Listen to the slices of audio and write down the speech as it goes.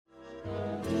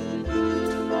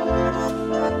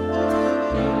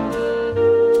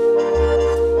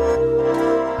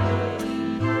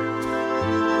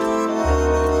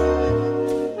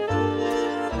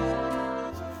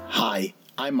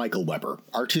Michael Weber,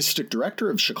 artistic director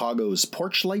of Chicago's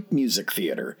Porchlight Music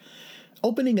Theater.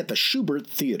 Opening at the Schubert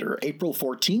Theater, April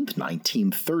 14th,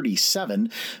 1937,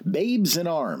 Babes in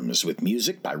Arms, with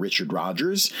music by Richard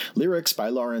Rodgers, lyrics by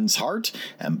Lawrence Hart,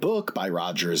 and book by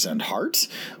Rodgers and Hart,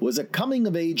 was a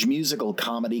coming-of-age musical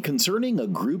comedy concerning a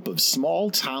group of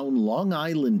small-town Long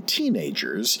Island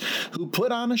teenagers who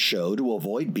put on a show to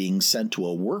avoid being sent to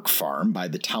a work farm by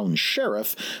the town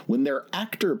sheriff when their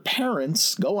actor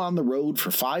parents go on the road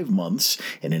for 5 months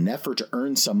in an effort to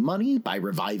earn some money by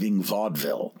reviving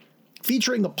vaudeville.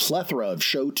 Featuring a plethora of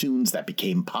show tunes that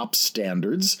became pop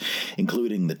standards,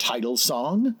 including the title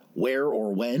song, Where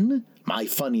or When, My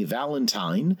Funny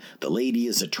Valentine, The Lady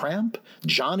is a Tramp,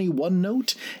 Johnny One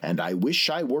Note, and I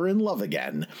Wish I Were in Love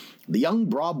Again. The young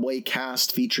Broadway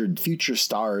cast featured future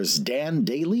stars Dan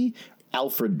Daly,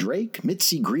 Alfred Drake,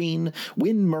 Mitzi Green,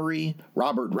 Win Murray,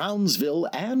 Robert Rounsville,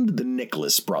 and the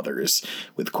Nicholas Brothers,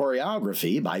 with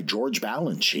choreography by George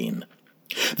Balanchine.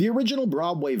 The original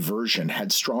Broadway version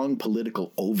had strong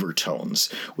political overtones,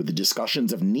 with the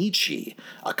discussions of Nietzsche,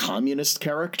 a communist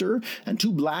character, and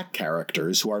 2 black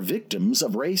characters who are victims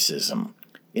of racism.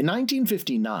 In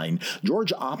 1959,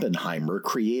 George Oppenheimer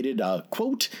created a,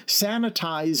 quote,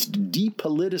 sanitized,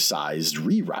 depoliticized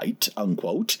rewrite,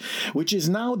 unquote, which is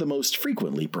now the most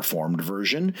frequently performed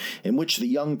version, in which the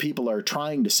young people are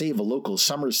trying to save a local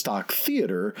summer stock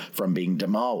theater from being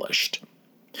demolished.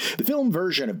 The film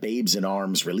version of Babes in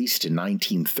Arms, released in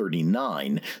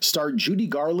 1939, starred Judy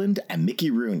Garland and Mickey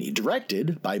Rooney,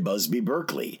 directed by Busby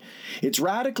Berkeley. Its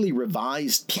radically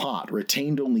revised plot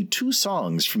retained only 2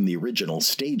 songs from the original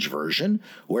stage version,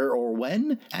 Where or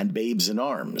When and Babes in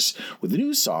Arms, with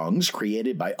new songs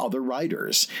created by other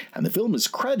writers, and the film is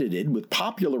credited with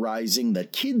popularizing the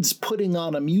kids putting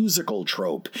on a musical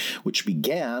trope, which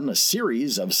began a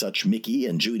series of such Mickey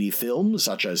and Judy films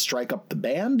such as Strike Up the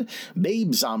Band,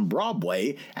 Babes on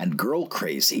Broadway, and Girl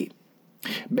Crazy.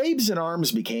 Babes in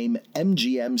Arms became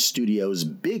MGM Studios'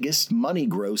 biggest money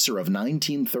grosser of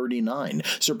 1939,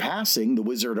 surpassing The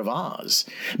Wizard of Oz.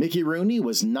 Mickey Rooney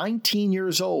was 19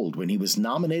 years old when he was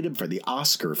nominated for the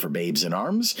Oscar for Babes in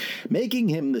Arms, making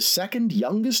him the second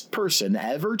youngest person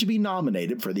ever to be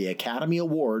nominated for the Academy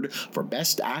Award for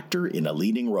Best Actor in a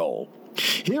Leading Role.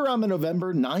 Here on the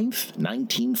November 9th,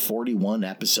 1941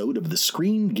 episode of the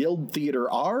Screen Guild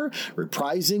Theater are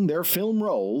reprising their film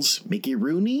roles, Mickey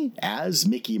Rooney as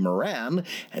Mickey Moran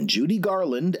and Judy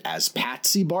Garland as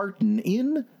Patsy Barton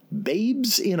in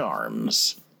Babes in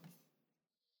Arms.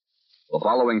 The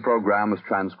following program is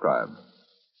transcribed.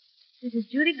 This is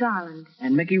Judy Garland.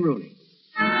 And Mickey Rooney.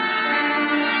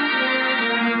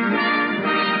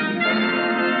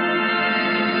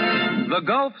 The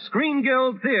Gulf Screen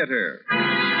Guild Theater.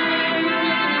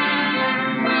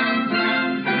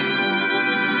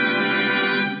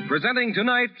 Presenting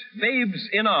tonight, Babes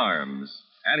in Arms.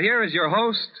 And here is your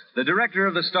host, the director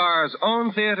of the Star's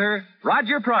own theater,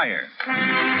 Roger Pryor.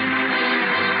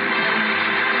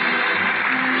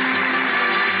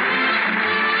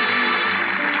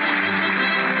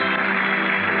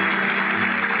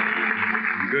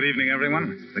 Good evening,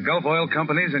 everyone. The Gulf Oil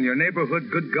Companies and your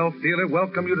neighborhood Good Gulf dealer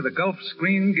welcome you to the Gulf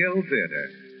Screen Guild Theater.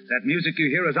 That music you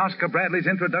hear is Oscar Bradley's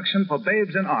introduction for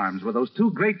Babes in Arms with those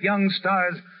 2 great young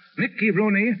stars, Mickey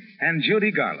Rooney and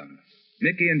Judy Garland.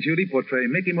 Mickey and Judy portray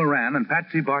Mickey Moran and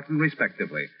Patsy Barton,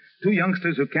 respectively. 2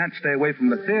 youngsters who can't stay away from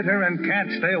the theater and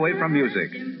can't stay away from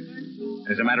music.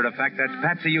 As a matter of fact, that's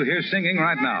Patsy you hear singing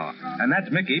right now. And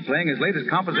that's Mickey playing his latest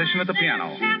composition at the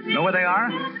piano. Know where they are?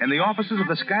 In the offices of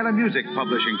the Schuyler Music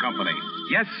Publishing Company.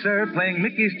 Yes, sir, playing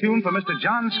Mickey's tune for Mr.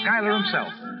 John Schuyler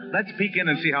himself. Let's peek in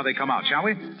and see how they come out, shall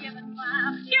we? Give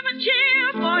a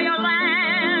cheer for your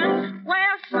land,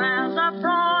 where smiles are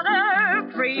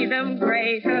broader, freedom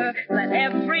greater. Let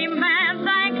every man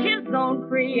thank his own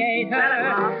creator.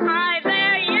 Hi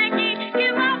there, Yankee,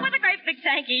 give up with a great big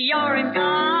tanky. You're in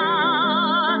God's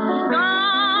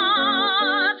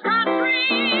country.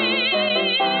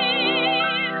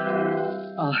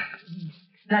 Oh,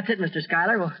 that's it, Mr.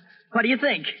 Schuyler. Well, what do you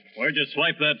think? Where'd you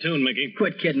swipe that tune, Mickey?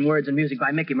 Quit kidding. Words and music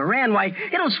by Mickey Moran. Why,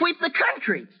 it'll sweep the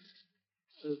country.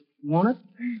 Won't it?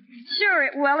 Sure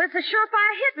it will. It's a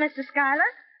surefire hit, Mr. Schuyler.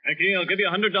 Mickey, I'll give you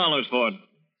 $100 for it.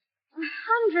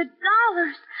 $100?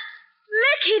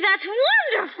 Mickey, that's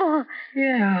wonderful.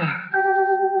 Yeah.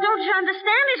 Don't you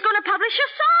understand? He's going to publish your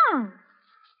song.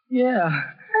 Yeah.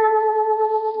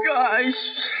 Gosh.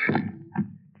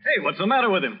 Hey, what's the matter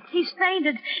with him? He's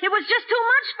fainted. It was just too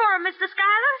much for him, Mr.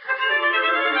 Schuyler.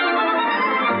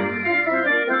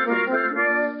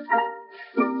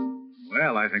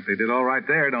 Well, I think they did all right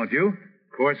there, don't you?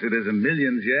 Of course, it isn't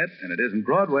millions yet, and it isn't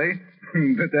Broadway.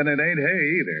 But then it ain't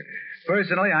hay either.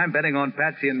 Personally, I'm betting on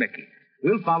Patsy and Mickey.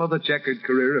 We'll follow the checkered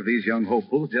career of these young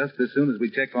hopefuls just as soon as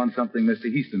we check on something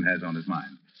Mr. Heaston has on his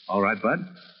mind. All right, Bud?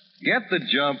 Get the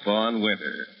jump on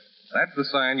winter. That's the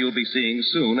sign you'll be seeing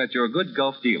soon at your good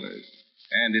Gulf dealers.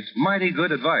 And it's mighty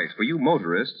good advice for you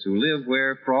motorists who live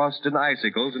where frost and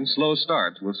icicles and slow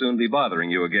starts will soon be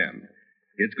bothering you again.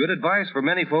 It's good advice for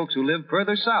many folks who live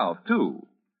further south, too.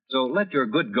 So let your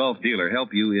good Gulf dealer help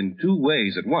you in two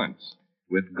ways at once,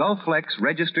 with Gulf Flex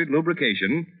registered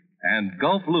lubrication and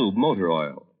Gulf Lube motor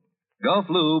oil. Gulf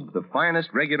Lube, the finest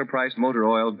regular-priced motor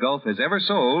oil Gulf has ever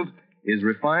sold, is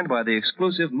refined by the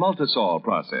exclusive Multisol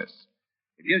process.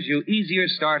 It gives you easier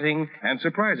starting and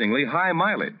surprisingly high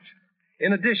mileage.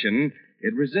 In addition,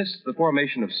 it resists the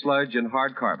formation of sludge and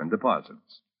hard carbon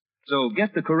deposits. So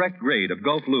get the correct grade of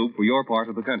Gulf Lube for your part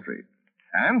of the country.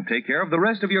 And take care of the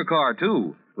rest of your car,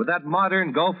 too, with that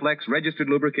modern Gulf Flex registered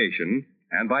lubrication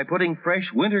and by putting fresh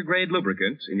winter-grade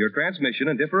lubricants in your transmission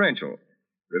and differential.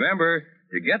 Remember,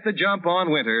 to get the jump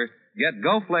on winter, get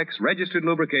Gulf Flex registered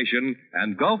lubrication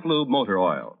and Gulf Lube motor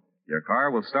oil. Your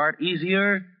car will start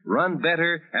easier, run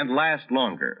better, and last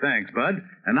longer. Thanks, Bud.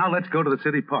 And now let's go to the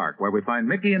city park, where we find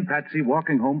Mickey and Patsy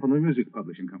walking home from the music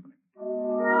publishing company.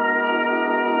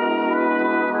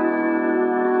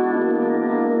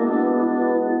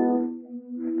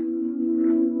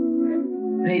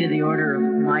 Pay to the order of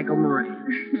Michael Moran.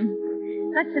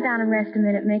 Let's sit down and rest a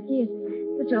minute, Mickey.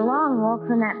 It's such a long walk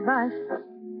from that bus.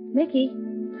 Mickey?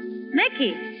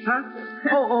 Mickey! Huh?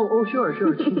 Oh, sure.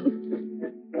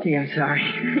 Gee, I'm sorry.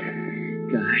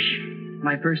 Gosh,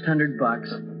 my first $100.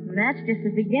 That's just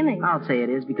the beginning. I'll say it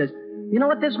is, because you know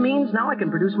what this means? Now I can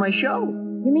produce my show.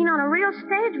 You mean on a real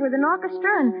stage with an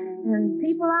orchestra and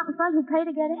people out in front who pay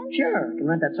to get in? Sure. I can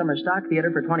rent that summer stock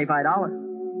theater for $25.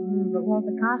 But won't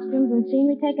the costumes and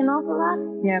scenery take an awful lot?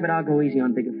 Yeah, but I'll go easy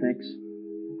on big effects.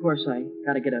 Of course, I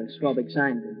gotta get a swell big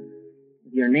sign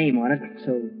with your name on it,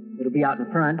 so it'll be out in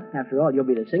front. After all, you'll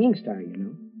be the singing star, you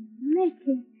know.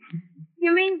 Mickey,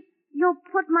 you mean you'll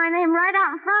put my name right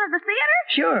out in front of the theater?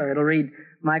 Sure. It'll read,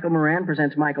 Michael Moran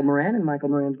presents Michael Moran and Michael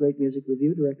Moran's Great Music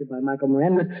Review, directed by Michael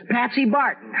Moran with Patsy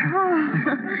Barton. Oh,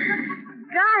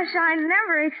 gosh, I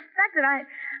never expected.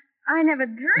 I never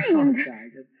dreamed. Oh,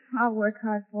 gosh. I'll work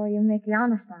hard for you, Mickey.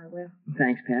 Honest, I will.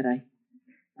 Thanks, Pat.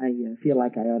 I feel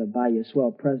like I ought to buy you a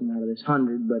swell present out of this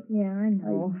 100, but... Yeah, I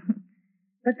know.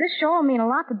 But this show will mean a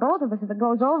lot to both of us if it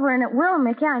goes over, and it will,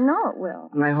 Mickey. I know it will.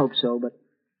 I hope so, but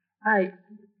I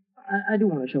do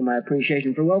want to show my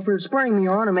appreciation for spurring me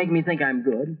on and making me think I'm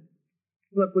good.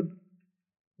 Look, would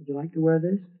you like to wear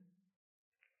this?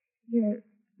 Your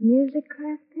music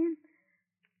class pin?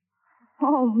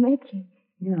 Oh, Mickey.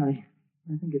 Yeah,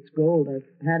 I think it's gold.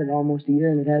 I've had it almost a year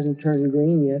and it hasn't turned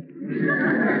green yet.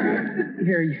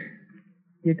 Here,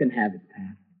 you can have it,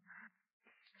 Pat.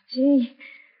 Gee.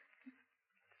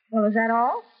 Well, is that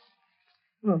all?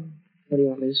 Well, what do you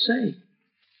want me to say?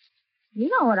 You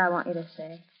know what I want you to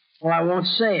say. Well, I won't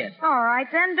say it. All right,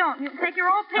 then don't. You take your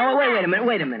old pin. Oh, wait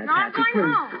a minute, No, I'm Patsy, going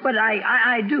please. home. But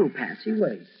I do, Patsy,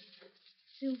 wait.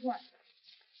 Do what?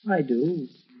 I do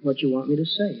what you want me to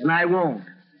say, and I won't.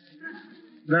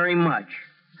 Very much.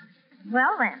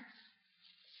 Well, then.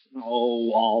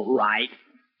 Oh, all right.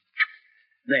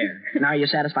 There. Now you're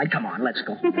satisfied? Come on, let's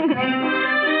go.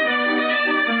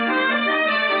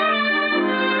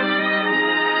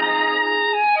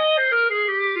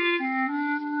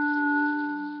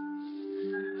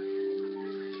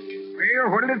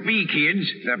 Well, what'll it be,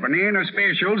 kids? The banana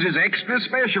specials is extra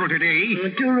special today.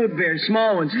 2 root beers,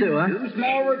 small ones, too, huh? 2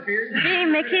 small root beers. Gee,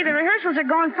 Mickey, the rehearsals are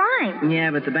going fine.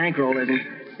 Yeah, but the bankroll isn't.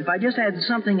 If I just had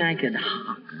something I could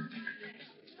hawk,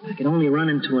 I could only run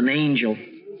into an angel.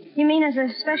 You mean as a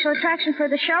special attraction for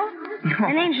the show?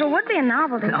 An angel would be a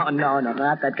novelty. No,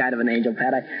 not that kind of an angel,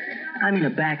 Pat. I mean a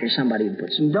backer, somebody who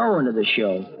put some dough into the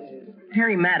show.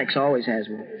 Harry Maddox always has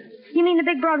one. You mean the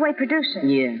big Broadway producer?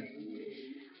 Yeah.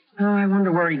 Oh, I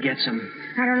wonder where he gets them.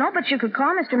 I don't know, but you could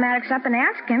call Mr. Maddox up and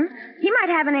ask him. He might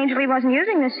have an angel he wasn't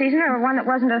using this season, or one that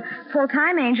wasn't a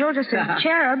full-time angel, just a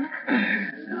cherub.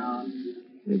 No,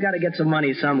 we've got to get some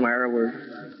money somewhere, or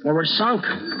we're sunk.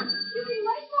 You can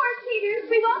wait for us, Peter.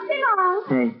 We won't be long.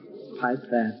 Hey, pipe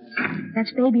that.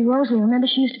 That's Baby Rosalie. Remember,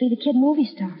 she used to be the kid movie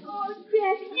star. Oh,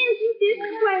 Jeff, isn't this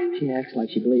great? She acts like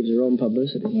she believes her own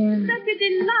publicity. Yeah. Such a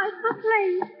delightful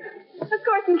place. Of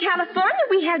course, in California,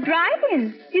 we have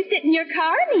drive-ins. You sit in your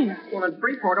car and eat. Well, in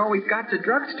Freeport, all we've got's a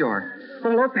drugstore.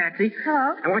 Hello, Patsy.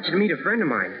 Hello. I want you to meet a friend of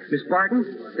mine, Miss Barton.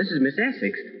 This is Miss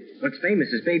Essex. What's famous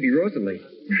is Baby Rosalie.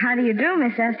 How do you do,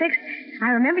 Miss Essex?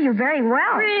 I remember you very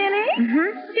well. Really?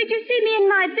 Mm-hmm. Did you see me in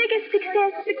my biggest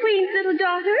success, The Queen's Little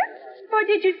Daughter? Or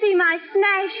did you see my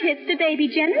smash hit, The Baby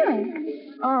General?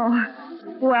 Oh,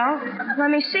 well, let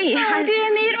me see. Oh,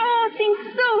 dear me, it all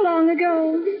seems so long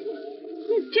ago.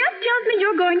 It just tells me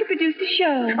you're going to produce the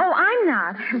show. Oh, I'm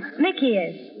not. Mickey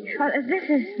is. This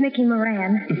is Mickey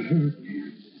Moran.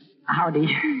 Howdy.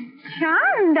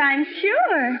 Charmed, I'm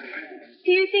sure.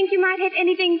 Do you think you might have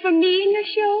anything for me in your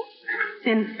show?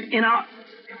 In our...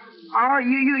 Oh,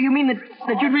 you mean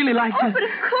that you'd really like to... Oh, but of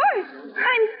course.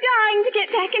 I'm dying to get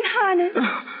back in harness.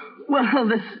 Well,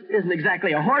 this isn't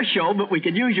exactly a horse show, but we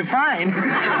could use you fine.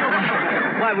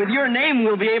 Why, with your name,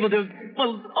 we'll be able to...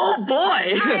 Well, oh,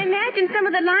 boy. I imagine some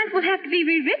of the lines will have to be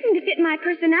rewritten to fit my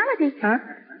personality. Huh?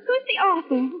 Who's the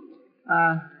author?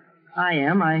 I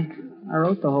am. I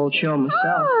wrote the whole show myself.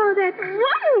 Oh, that's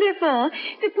wonderful.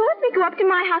 Suppose we go up to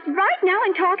my house right now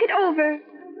and talk it over.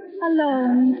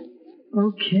 Alone.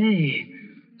 Okay.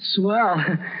 Swell.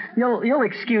 You'll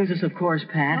excuse us, of course,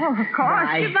 Pat. Oh, of course.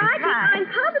 Bye. Goodbye, Pat. I'm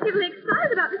positively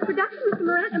excited about this production, Mr.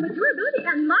 Moran, and with your ability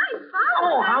and mine following.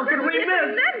 Oh, how could we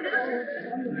miss?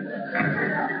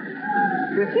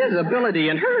 With his ability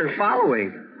and her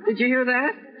following. Did you hear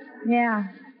that? Yeah.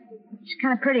 She's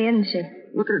kind of pretty, isn't she?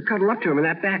 Look at her cuddle up to him in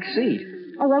that back seat.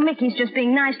 Oh, well, Mickey's just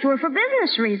being nice to her for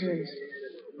business reasons.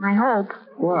 I hope.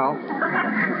 Well,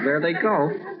 there they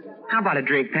go. How about a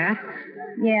drink, Pat?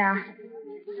 Yeah.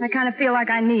 I kind of feel like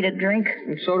I need a drink.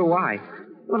 And so do I.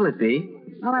 What'll it be?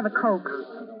 I'll have a Coke.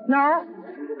 No.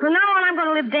 From now on, I'm going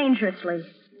to live dangerously.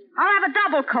 I'll have a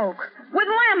double Coke with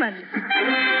lemon.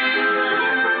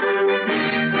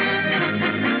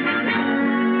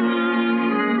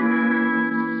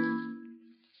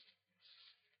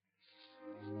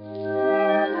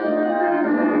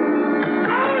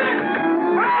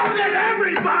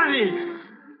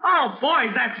 Oh,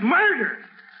 boys, that's murder.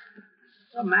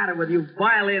 What's the matter with you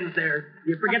violins there?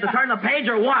 You forget to turn the page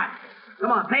or what?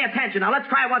 Come on, pay attention. Now, let's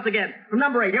try it once again. From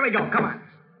number 8. Here we go. Come on.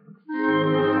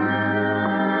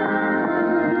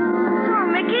 Hello,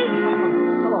 Mickey.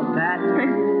 Hello, Pat.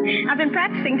 I've been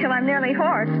practicing till I'm nearly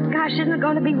hoarse. Gosh, isn't it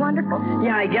going to be wonderful?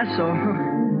 Yeah, I guess so.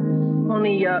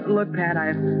 Only, look, Pat,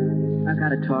 I've got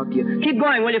to talk to you. Keep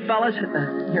going, will you, fellas?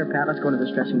 Here, Pat, let's go into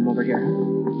this dressing room over here.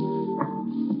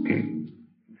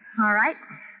 All right.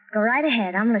 Go right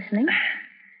ahead. I'm listening.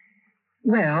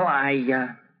 Well, I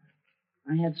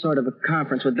had sort of a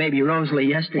conference with Baby Rosalie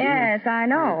yesterday. Yes, I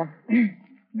know.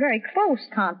 Very close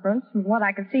conference. From what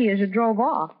I could see as you drove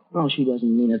off. Oh, she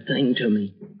doesn't mean a thing to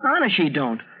me. Honest, she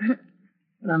don't.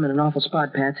 But I'm in an awful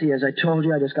spot, Patsy. As I told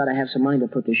you, I just got to have some money to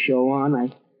put the show on.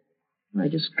 I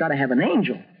just got to have an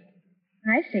angel.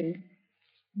 I see.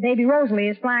 Baby Rosalie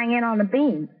is flying in on the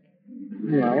beam.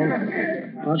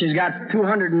 Well, she's got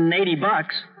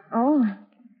 $280. Oh,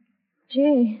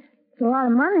 gee, it's a lot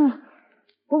of money.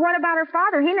 Well, what about her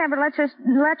father? He never lets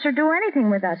her do anything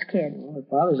with us kids. Well, her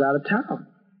father's out of town.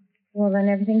 Well, then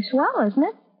everything's swell, isn't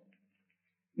it?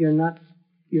 You're not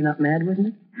mad with me?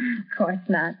 Of course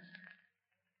not.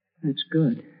 That's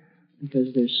good,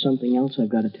 because there's something else I've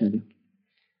got to tell you.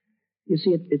 You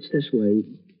see, it's this way.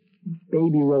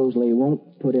 Baby Rosalie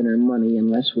won't put in her money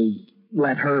unless we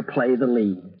let her play the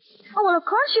lead. Oh, well, of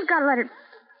course you've got to let her...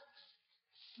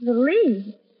 The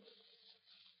lead?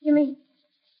 You mean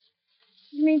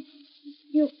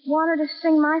you want her to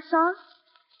sing my song?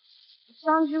 The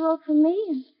songs you wrote for me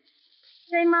and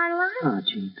say my lines? Oh,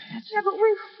 gee, Patsy. Yeah, but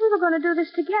we were going to do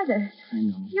this together. I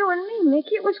know. You and me,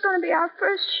 Mickey. It was going to be our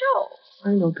first show.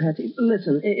 I know, Patsy.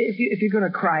 Listen, if you're going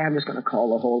to cry, I'm just going to call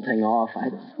the whole thing off.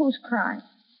 Who's crying?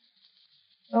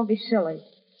 Don't be silly.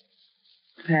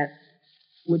 Pat,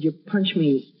 would you punch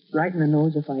me right in the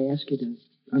nose if I ask you to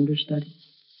understudy?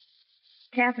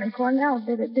 Catherine Cornell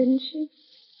did it, didn't she?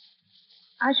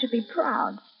 I should be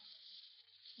proud.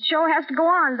 The show has to go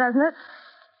on, doesn't it?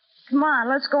 Come on,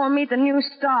 let's go and meet the new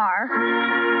star.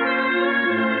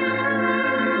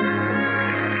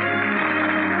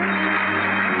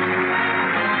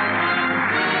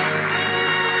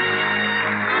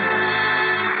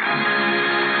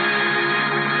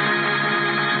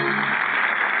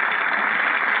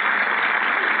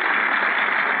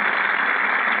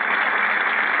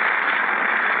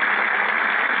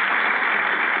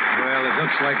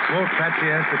 Looks like poor Patsy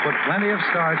has to put plenty of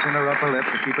starch in her upper lip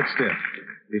to keep it stiff.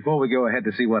 Before we go ahead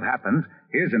to see what happens,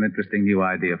 here's an interesting new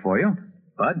idea for you.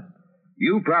 Bud?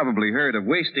 You probably heard of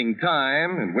wasting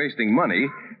time and wasting money,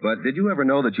 but did you ever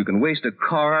know that you can waste a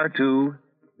car, too?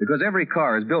 Because every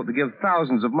car is built to give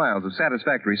thousands of miles of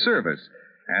satisfactory service.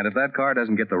 And if that car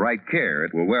doesn't get the right care,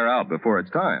 it will wear out before its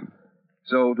time.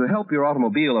 So to help your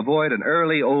automobile avoid an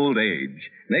early old age,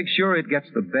 make sure it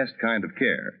gets the best kind of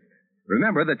care.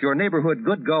 Remember that your neighborhood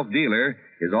Good Gulf dealer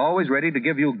is always ready to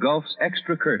give you Gulf's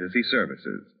extra courtesy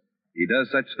services. He does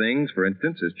such things, for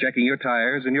instance, as checking your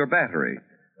tires and your battery,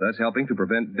 thus helping to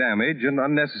prevent damage and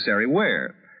unnecessary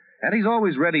wear. And he's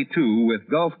always ready, too, with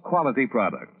Gulf quality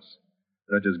products,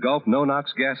 such as Gulf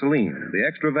No-Nox gasoline, the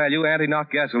extra value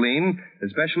anti-knock gasoline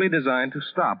especially designed to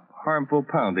stop harmful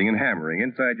pounding and hammering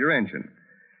inside your engine.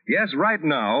 Yes, right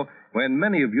now, when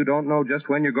many of you don't know just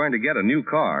when you're going to get a new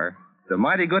car, it's a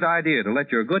mighty good idea to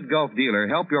let your Good Gulf dealer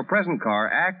help your present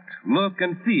car act, look,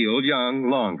 and feel young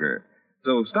longer.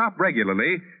 So stop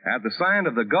regularly at the sign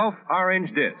of the Gulf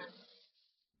Orange Disc.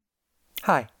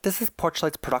 Hi, this is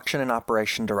Porchlight's Production and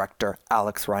Operation Director,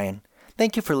 Alex Ryan.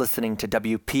 Thank you for listening to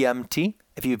WPMT.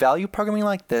 If you value programming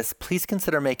like this, please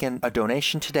consider making a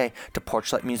donation today to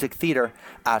Porchlight Music Theater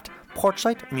at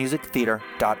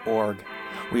porchlightmusictheater.org.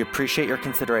 We appreciate your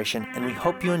consideration, and we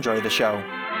hope you enjoy the show.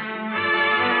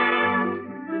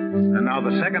 And now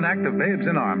the second act of Babes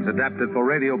in Arms, adapted for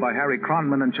radio by Harry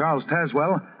Cronman and Charles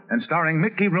Tazwell, and starring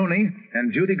Mickey Rooney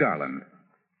and Judy Garland.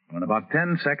 In about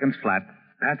 10 seconds flat,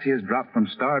 Patsy has dropped from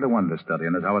star to understudy,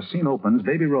 and as our scene opens,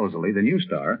 baby Rosalie, the new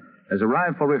star, has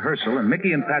arrived for rehearsal, and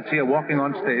Mickey and Patsy are walking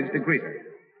on stage to greet her.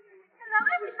 Hello,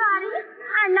 everybody.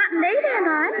 I'm not late, am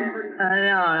I?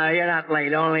 No, you're not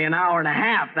late. Only an hour and a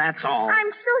half, that's all.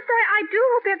 I'm so sorry. I do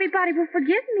hope everybody will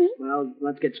forgive me. Well,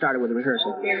 let's get started with the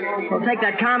rehearsal. We'll take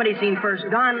that comedy scene first.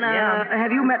 Don,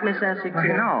 have you met Miss Essex?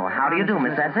 No. How do you do,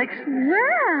 Miss Essex?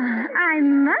 Well, I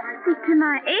must speak to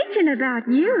my agent about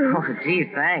you. Oh, gee,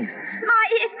 thanks.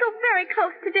 It's so very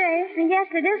close today. Yes,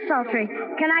 it is sultry.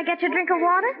 Can I get you a drink of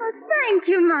water? Oh, thank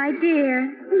you, my dear.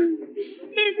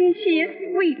 Isn't she a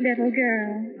sweet little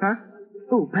girl? Huh?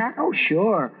 Who, Pat? Oh,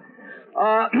 sure.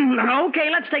 Okay,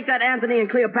 let's take that Anthony and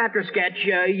Cleopatra sketch.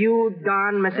 You,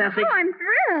 Don, Miss Essex. Oh, I'm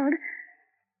thrilled.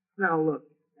 Now, look.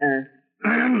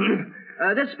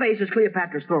 This space is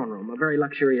Cleopatra's throne room, a very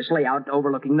luxurious layout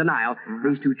overlooking the Nile.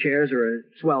 These two chairs are a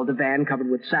swell divan covered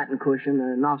with satin cushion,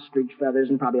 and ostrich feathers,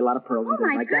 and probably a lot of pearls and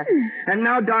things like that. And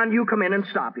now, Don, you come in and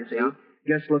stop, you see. Yeah.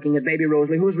 Just looking at baby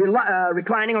Rosalie, who's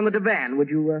reclining on the divan. Would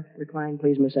you recline,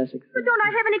 please, Miss Essex? But don't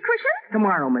I have any cushions?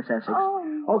 Tomorrow, Miss Essex. Oh.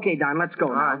 Okay, Don, let's go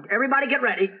now. Everybody get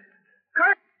ready.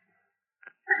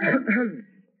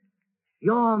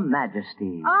 Your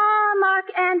Majesty. Ah, Mark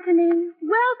Antony,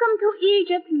 welcome to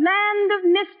Egypt, land of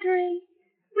mystery.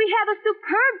 We have a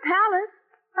superb palace,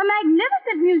 a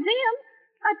magnificent museum,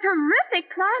 a terrific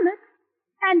climate,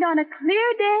 and on a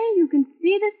clear day you can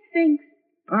see the Sphinx.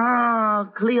 Ah,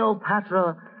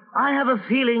 Cleopatra, I have a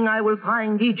feeling I will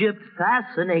find Egypt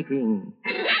fascinating.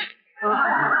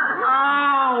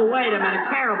 Oh, wait a minute.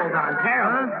 Terrible, Don.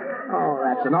 Terrible. Oh,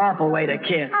 that's an awful way to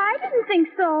kiss. I didn't think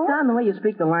so. Don, the way you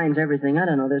speak the lines, everything, I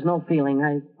don't know. There's no feeling.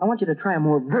 I want you to try a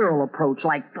more virile approach,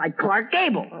 like Clark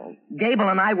Gable. Oh, Gable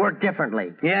and I work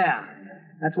differently. Yeah.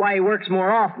 That's why he works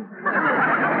more often.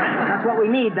 That's what we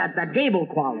need, that Gable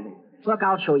quality. Look,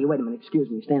 I'll show you. Wait a minute. Excuse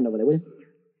me. Stand over there, will you?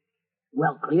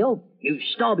 Well, Cleo, you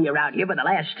stole me around here for the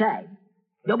last time.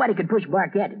 Nobody could push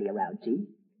Mark Antony around, see?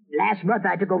 Last month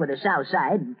I took over the south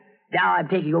side, and now I'm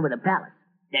taking over the palace.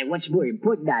 And what's more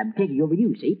important, I'm taking over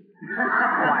you, see?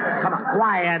 Quiet, come on,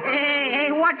 quiet.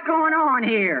 Hey, what's going on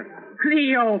here?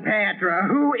 Cleopatra,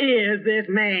 who is this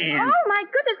man? Oh, my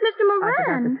goodness, Mr. I Moran.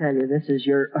 forgot to tell you, this is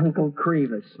your Uncle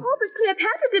Crevis. Oh, but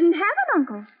Cleopatra didn't have an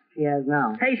uncle. She has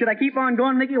now. Hey, should I keep on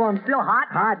going, Mickey, while I'm still hot?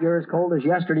 Hot, you're as cold as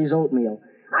yesterday's oatmeal.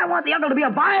 I want the uncle to be a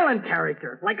violent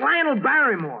character, like Lionel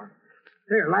Barrymore.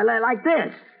 Here, like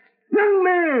this. Young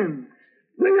man,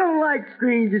 we don't like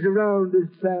strangers around this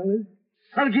palace.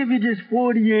 I'll give you just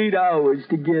 48 hours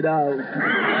to get out.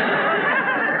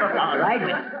 All right,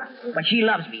 but she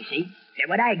loves me, see? And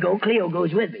when I go, Cleo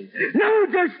goes with me. No,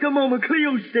 just a moment.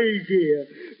 Cleo stays here.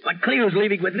 But Cleo's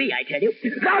leaving with me, I tell you.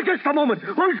 Now, just a moment.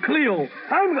 Who's Cleo?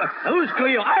 Who's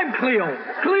Cleo? I'm Cleo.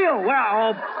 Cleo,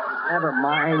 well, never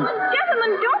mind.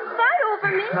 Gentlemen, don't fight over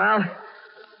me.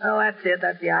 Well, that's it.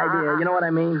 That's the idea. You know what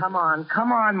I mean? Come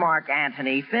on, Mark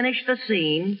Antony. Finish the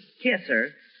scene. Kiss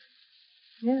her.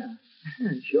 Yeah,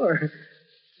 sure.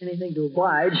 Anything to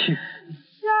oblige.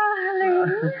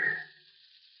 Darling.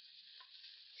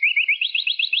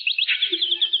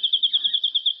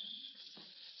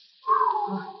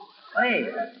 Hey,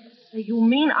 you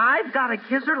mean I've got to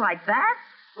kiss her like that?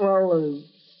 Well,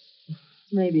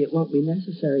 maybe it won't be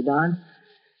necessary, Don.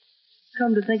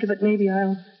 Come to think of it, maybe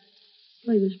I'll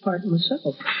play this part myself.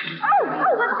 Oh,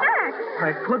 what's that?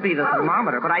 It could be the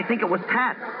thermometer, but I think it was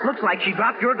Pat. Looks like she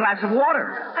dropped your glass of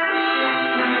water.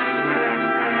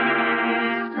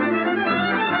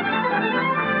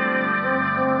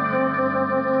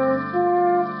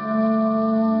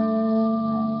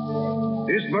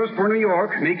 This $50 for New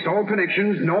York. Makes all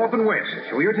connections north and west.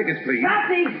 Show your tickets, please.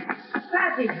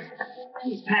 Patsy!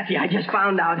 Hey, Patsy, I just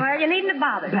found out. Well, you needn't have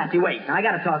bothered. Patsy, wait. I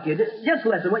gotta talk to you. Just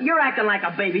listen. You're acting like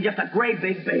a baby, just a great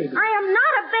big baby. I am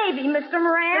not a baby, Mr.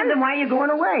 Moran. Then why are you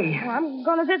going away? Well, I'm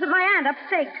going to visit my aunt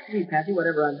upstate. Hey, Patsy,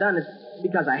 whatever I've done is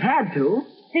because I had to.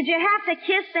 Did you have to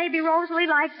kiss baby Rosalie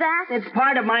like that? It's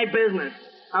part of my business.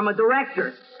 I'm a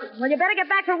director. Well, you better get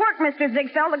back to work, Mr.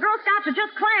 Ziegfeld. The Girl Scouts are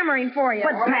just clamoring for you.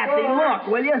 But, Patsy, look,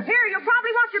 will you? Here, you'll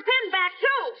probably want your pin back,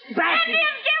 too. Patsy!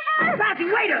 Indian giver! Patsy,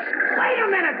 wait a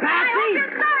minute, Patsy! I hope your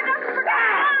star doesn't forget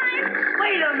mine.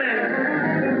 Wait a minute.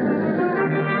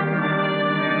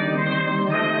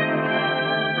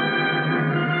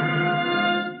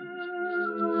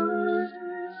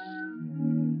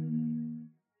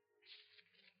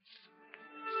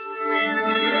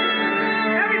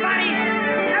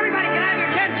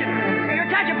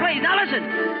 Now listen,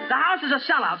 the house is a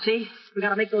sellout, see? We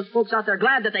gotta make those folks out there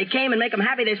glad that they came and make them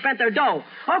happy they spent their dough.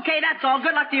 Okay, that's all.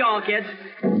 Good luck to you all, kids.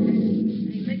 Hey,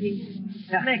 Mickey,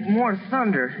 make more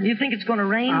thunder. Do you think it's gonna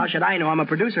rain? How should I know? I'm a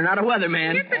producer, not a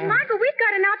weatherman. Yes, but Michael, we've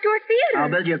got an outdoor theater.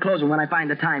 I'll build you a closing when I find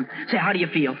the time. Say, how do you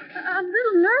feel? A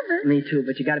little nervous. Me too,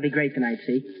 but you gotta be great tonight,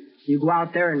 see? You go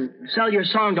out there and sell your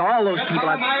song to all those people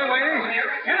out there.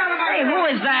 Hey, who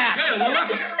is that?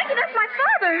 Mickey, that's my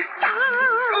father.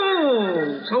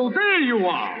 Oh, so there you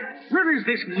are. Where is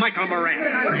this Michael Moran?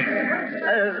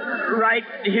 Right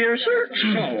here, sir.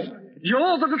 So,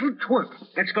 you're the little twerp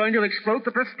that's going to explode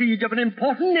the prestige of an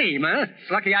important name, huh?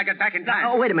 It's lucky I got back in time.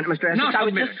 Oh, wait a minute, Mr. Essex. Not I a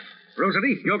was minute.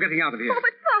 Rosalie, you're getting out of here. Oh,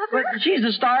 but Father... But she's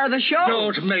the star of the show.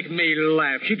 Don't make me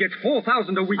laugh. She gets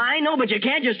 $4,000 a week. I know, but you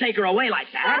can't just take her away like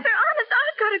that. Father, honest,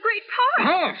 I've got a great part.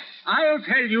 Oh, I'll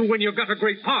tell you when you've got a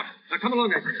great part. Now, come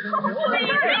along, Essex.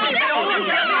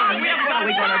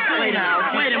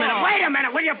 Wait a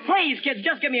minute. Will you please, kids,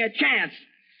 just give me a chance.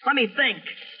 Let me think.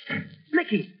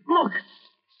 Mickey, look.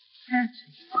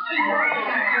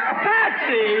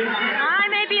 Patsy! I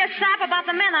may be a sap about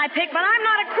the men I pick, but I'm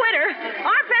not a quitter.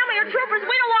 Our family are troopers.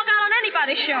 We don't walk out on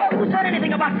anybody's show. Who said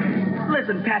anything about...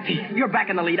 Listen, Patsy, you're back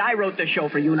in the lead. I wrote the show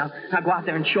for you. Now go out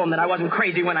there and show them that I wasn't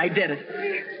crazy when I did it.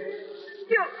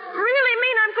 You really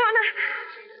mean I'm going to...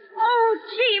 Oh,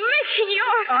 gee, Mickey,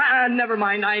 you're... Never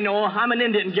mind. I know. I'm an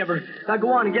Indian giver. Now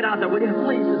go on and get out there, will you?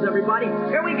 Please, everybody.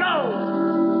 Here we go.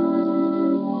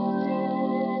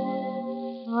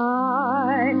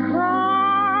 I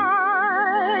cried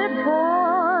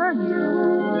for you.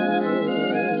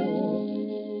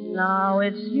 Now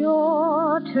it's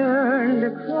your turn to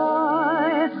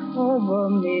cry over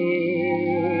me.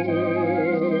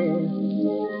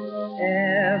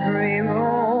 Every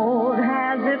road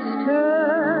has its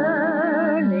turning.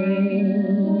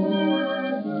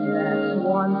 That's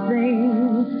one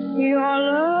thing you're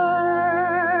learning.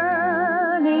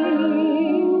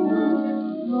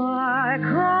 I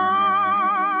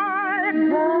cried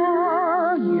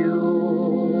for you.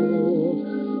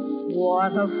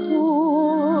 What a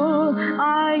fool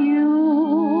I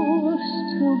used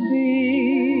to be.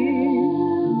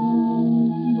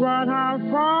 But I'll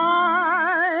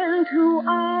find two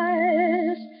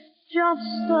eyes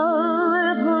just a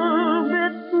little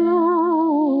bit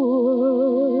bluer,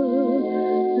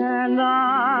 and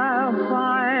I'll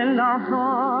find a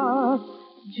heart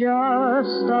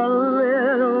just a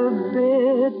little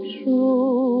bit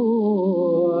truer.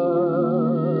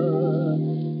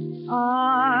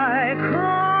 I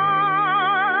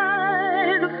cried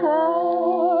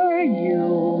for you.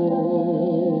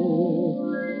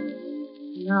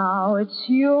 Now it's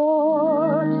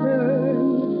your turn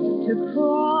to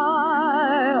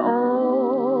cry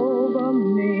over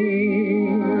me.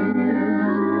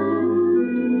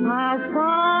 I'll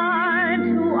find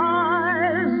two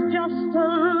eyes just a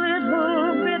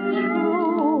little bit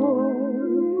truer,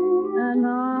 and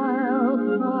I'll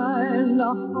find a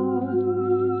heart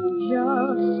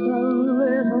just a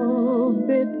little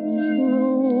bit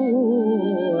truer.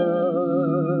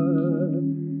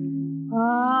 I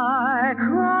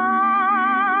cried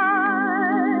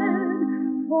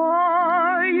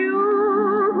for you.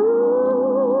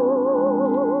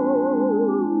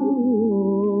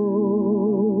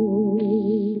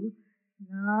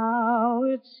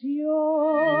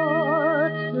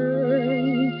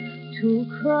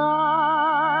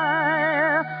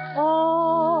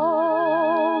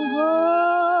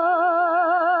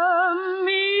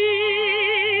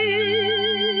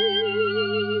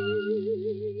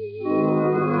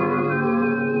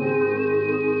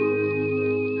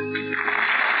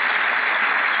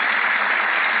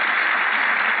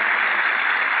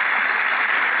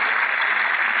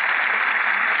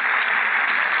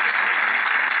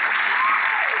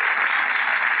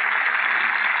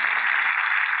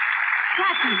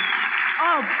 Patsy!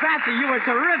 Oh, Patsy, you were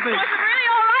terrific. Was it really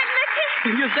all right,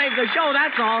 Mickey? You saved the show,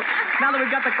 that's all. Now that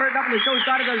we've got the curtain up and the show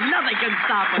started, there's nothing can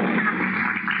stop us.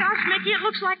 Gosh, Mickey, it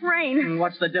looks like rain.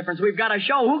 What's the difference? We've got a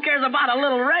show. Who cares about a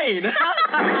little rain?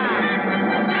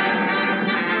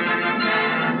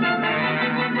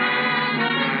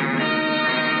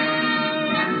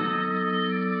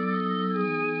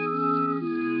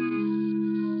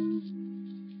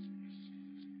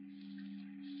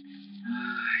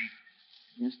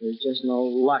 Guess there's just no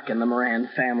luck in the Moran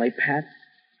family, Pat.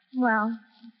 Well,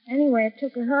 anyway, it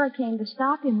took a hurricane to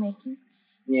stop you, Mickey.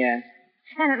 Yeah.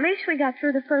 And at least we got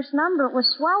through the first number. It was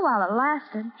swell while it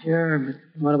lasted. Sure, but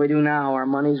what do we do now? Our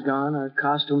money's gone, our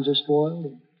costumes are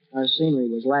spoiled. Our scenery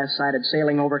was last sighted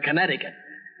sailing over Connecticut.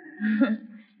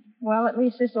 Well, at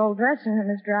least this old dressing room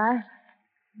is dry.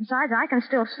 Besides, I can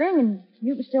still sing, and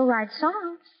you can still write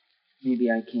songs.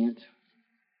 Maybe I can't.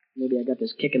 Maybe I got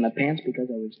this kick in the pants because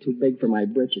I was too big for my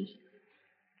britches.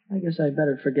 I guess I'd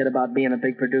better forget about being a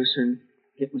big producer and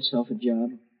get myself a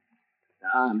job.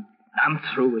 I'm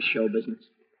through with show business.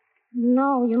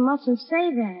 No, you mustn't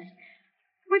say that.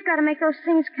 We've got to make those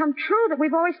things come true that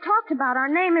we've always talked about, our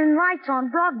name in lights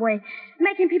on Broadway,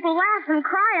 making people laugh and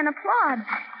cry and applaud.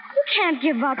 You can't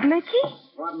give up, Mickey.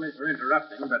 Pardon me for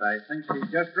interrupting, but I think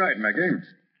she's just right, Mickey.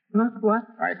 What?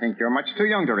 I think you're much too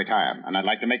young to retire, and I'd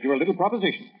like to make you a little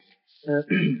proposition.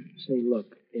 Say, look,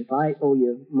 if I owe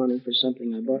you money for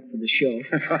something I bought for the show...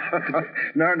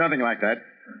 No, nothing like that.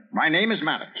 My name is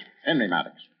Maddox, Henry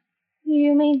Maddox.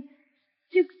 You mean...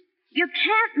 You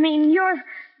can't mean you're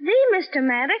the Mr.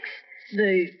 Maddox.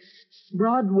 The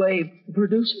Broadway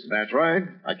producer? That's right.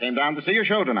 I came down to see your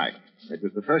show tonight. It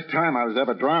was the first time I was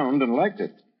ever drowned and liked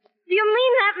it. Do you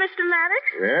mean that, Mr. Maddox?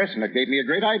 Yes, and it gave me a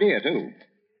great idea, too.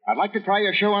 I'd like to try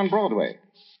your show on Broadway.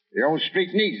 The old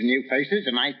street needs new faces,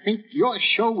 and I think your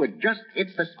show would just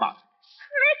hit the spot.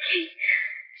 Mickey!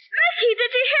 Mickey,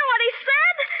 did you hear what he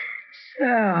said?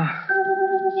 Yeah.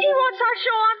 He wants our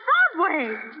show on Broadway.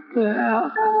 Yeah.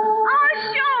 Our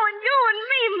show and you and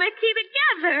me, Mickey,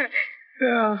 together.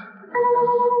 Yeah.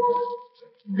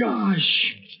 Gosh.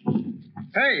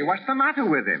 Hey, what's the matter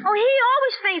with him? Oh, he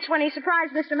always faints when he's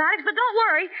surprised, Mr. Maddox, but don't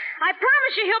worry. I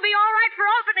promise you he'll be all right for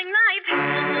opening night.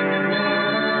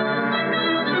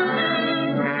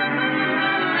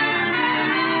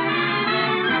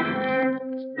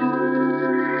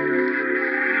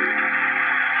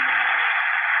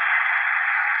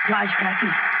 Gosh, Patsy,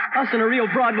 us in a real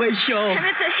Broadway show. And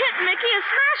it's a hit, Mickey, a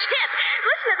smash hit.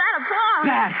 Listen to that applause.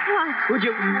 Pat,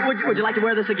 What? would you like to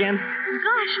wear this again?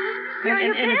 Gosh,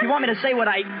 And if you want me to say what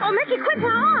I... Oh, Mickey, quick,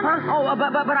 we're on. Huh? Oh,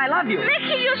 but I love you.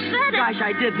 Mickey, you said it. Gosh,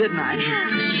 I did, didn't I?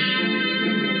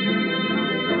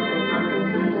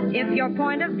 If your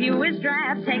point of view is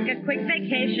drab, take a quick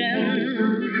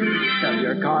vacation. Fill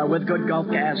your car with good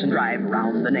Gulf gas and drive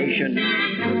around the nation.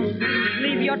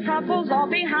 Leave your troubles all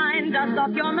behind, dust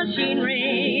off your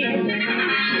machinery.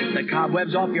 Sweep the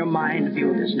cobwebs off your mind,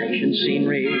 view this nation's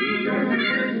scenery.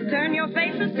 Turn your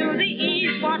faces to the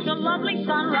east, watch a lovely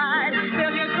sunrise.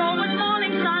 Fill your soul with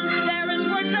morning sun, there is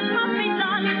work that must be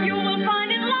done. You will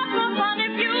find it lots of fun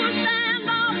if you stand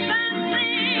up and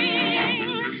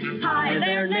sing. Hi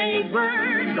there,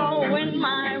 neighbor, going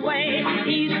my way,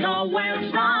 east or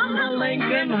west on the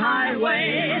Lincoln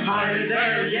Highway. Hi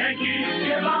there, Yankee,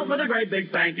 give out with a great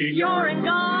big thank you. You're in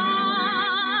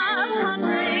God's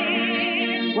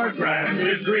country, where grass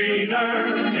is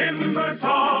greener, timber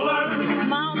taller,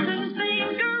 mountains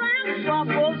bigger and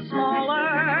trouble smaller.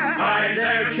 Hi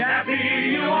there,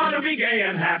 Chappie, you ought to be gay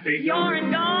and happy. You're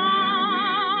in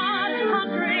God's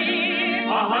country,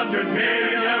 100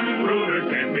 million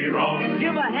rooters can be wrong.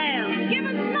 Give a hand, give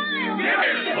a smile, give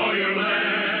it for your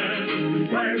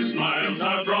land, where smiles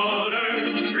are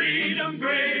broader, freedom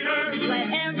greater. Let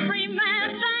every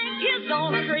man thank his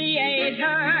own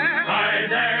creator. Hi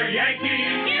there,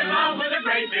 Yankee, give out with a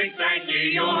great big thank you.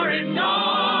 You're in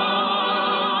God's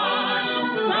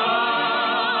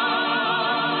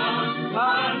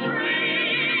country.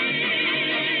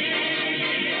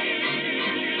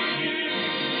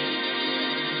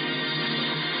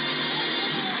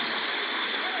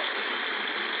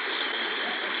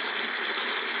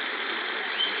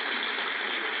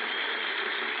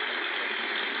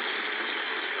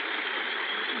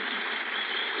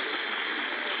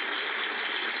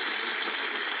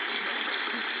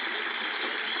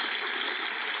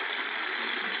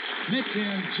 Mickey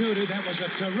and Judy, that was a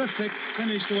terrific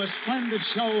finish to a splendid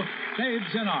show,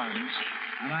 Babes in Arms.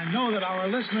 And I know that our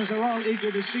listeners are all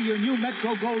eager to see your new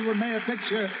Metro-Goldwyn-Mayer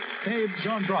picture, Babes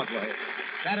on Broadway.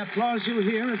 That applause you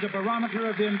hear is a barometer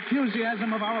of the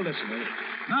enthusiasm of our listeners,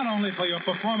 not only for your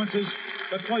performances,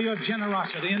 but for your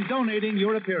generosity in donating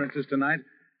your appearances tonight.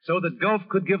 So that Gulf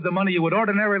could give the money you would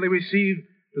ordinarily receive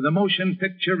to the Motion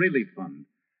Picture Relief Fund.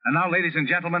 And now, ladies and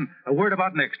gentlemen, a word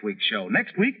about next week's show.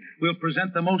 Next week, we'll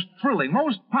present the most thrilling,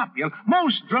 most popular,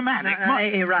 most dramatic...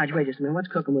 Hey, Raj, wait just a minute. What's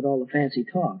cooking with all the fancy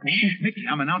talk? Huh? Mickey,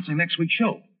 I'm announcing next week's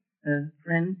show.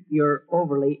 Friend, you're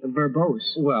overly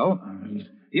verbose. Well,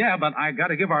 yeah, but I got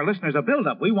to give our listeners a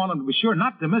build-up. We want them to be sure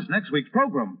not to miss next week's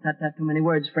program. Not too many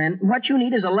words, friend. What you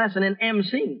need is a lesson in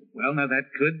MC. Well, now, that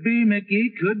could be,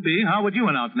 Mickey, could be. How would you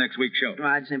announce next week's show?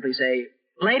 I'd simply say,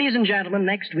 ladies and gentlemen,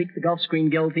 next week the Gulf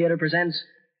Screen Guild Theater presents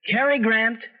Cary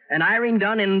Grant and Irene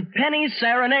Dunn in Penny's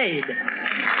Serenade.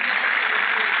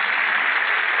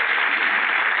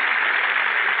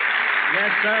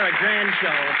 Yes, sir, a grand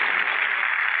show.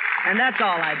 And that's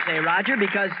all I'd say, Roger,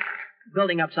 because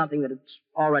building up something that's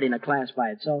already in a class by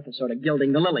itself is sort of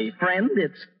gilding the lily. Friend,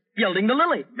 it's gilding the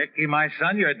lily. Mickey, my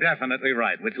son, you're definitely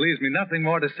right, which leaves me nothing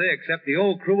more to say except the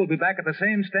old crew will be back at the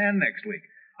same stand next week.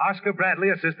 Oscar Bradley,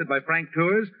 assisted by Frank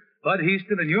Tours, Bud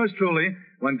Heaston, and yours truly,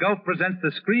 when Gulf presents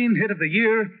the screen hit of the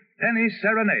year, Penny's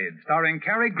Serenade, starring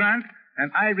Cary Grant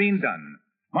and Irene Dunn.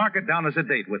 Mark it down as a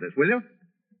date with us, will you?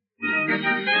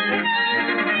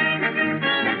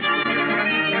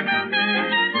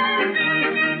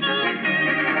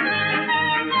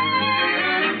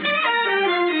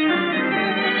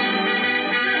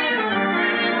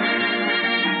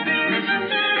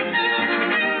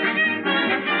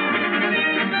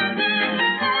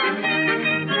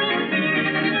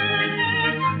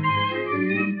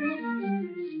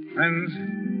 Friends,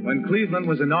 when Cleveland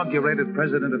was inaugurated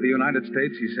President of the United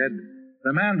States, he said,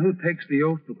 "The man who takes the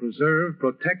oath to preserve,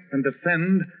 protect, and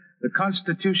defend the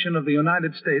Constitution of the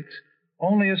United States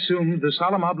only assumes the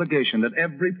solemn obligation that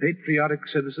every patriotic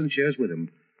citizen shares with him."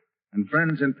 And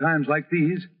friends, in times like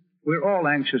these, we're all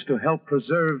anxious to help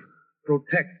preserve,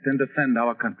 protect, and defend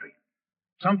our country.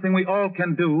 Something we all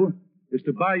can do is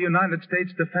to buy United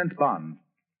States defense bonds,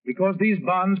 because these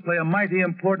bonds play a mighty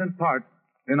important part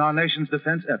in our nation's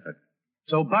defense effort.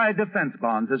 So buy defense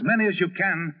bonds, as many as you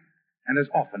can, and as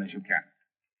often as you can.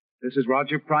 This is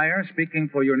Roger Pryor, speaking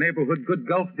for your neighborhood good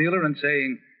Gulf dealer and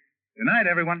saying, good night,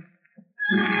 everyone.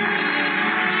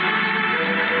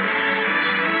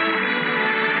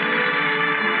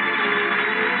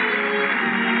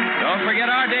 Don't forget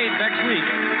our date next week.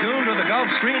 Tune to the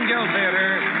Gulf Screen Guild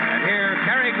Theater and hear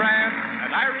Cary Grant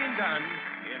and Irene Dunn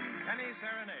in Penny's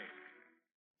Serenade.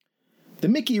 The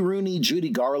Mickey Rooney, Judy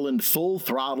Garland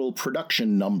full-throttle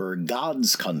production number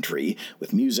God's Country,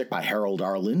 with music by Harold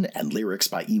Arlen and lyrics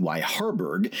by E.Y.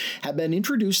 Harburg, had been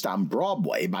introduced on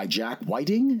Broadway by Jack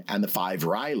Whiting and the Five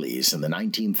Rileys in the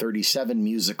 1937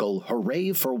 musical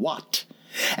Hooray for What?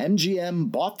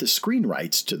 MGM bought the screen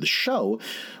rights to the show,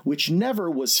 which never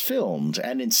was filmed,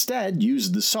 and instead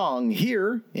used the song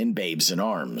here in Babes in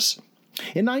Arms.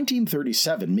 In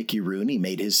 1937, Mickey Rooney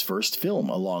made his first film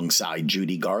alongside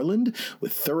Judy Garland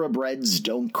with Thoroughbreds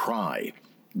Don't Cry.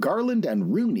 Garland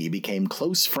and Rooney became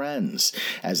close friends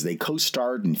as they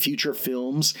co-starred in future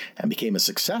films and became a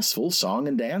successful song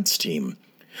and dance team.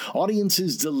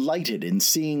 Audiences delighted in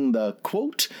seeing the,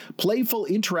 quote, playful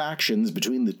interactions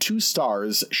between the two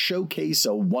stars showcase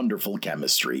a wonderful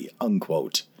chemistry,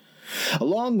 unquote.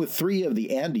 Along with 3 of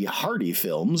the Andy Hardy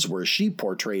films where she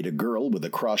portrayed a girl with a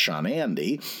crush on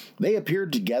Andy, they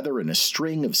appeared together in a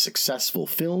string of successful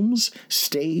films,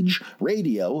 stage,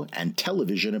 radio, and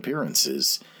television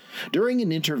appearances. During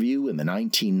an interview in the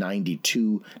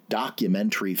 1992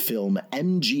 documentary film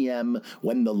MGM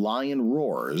When the Lion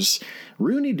Roars,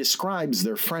 Rooney describes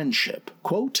their friendship,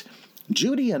 quote,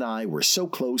 Judy and I were so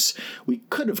close we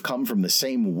could have come from the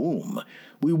same womb.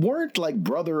 We weren't like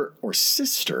brother or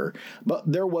sister,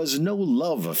 but there was no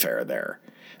love affair there.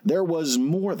 There was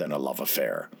more than a love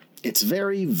affair. It's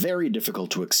very, very difficult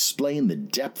to explain the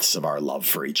depths of our love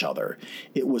for each other.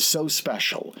 It was so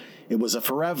special. It was a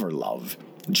forever love.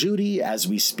 Judy, as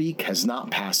we speak, has not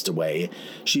passed away.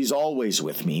 She's always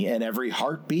with me in every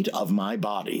heartbeat of my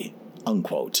body,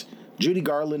 unquote. Judy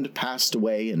Garland passed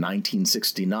away in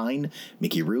 1969,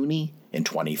 Mickey Rooney in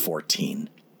 2014.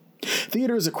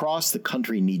 Theaters across the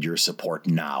country need your support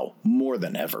now, more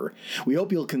than ever. We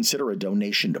hope you'll consider a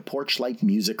donation to Porchlight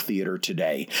Music Theater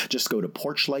today. Just go to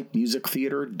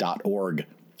porchlightmusictheater.org.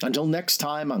 Until next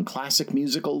time on Classic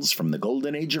Musicals from the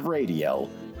Golden Age of Radio,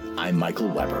 I'm Michael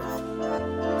Weber.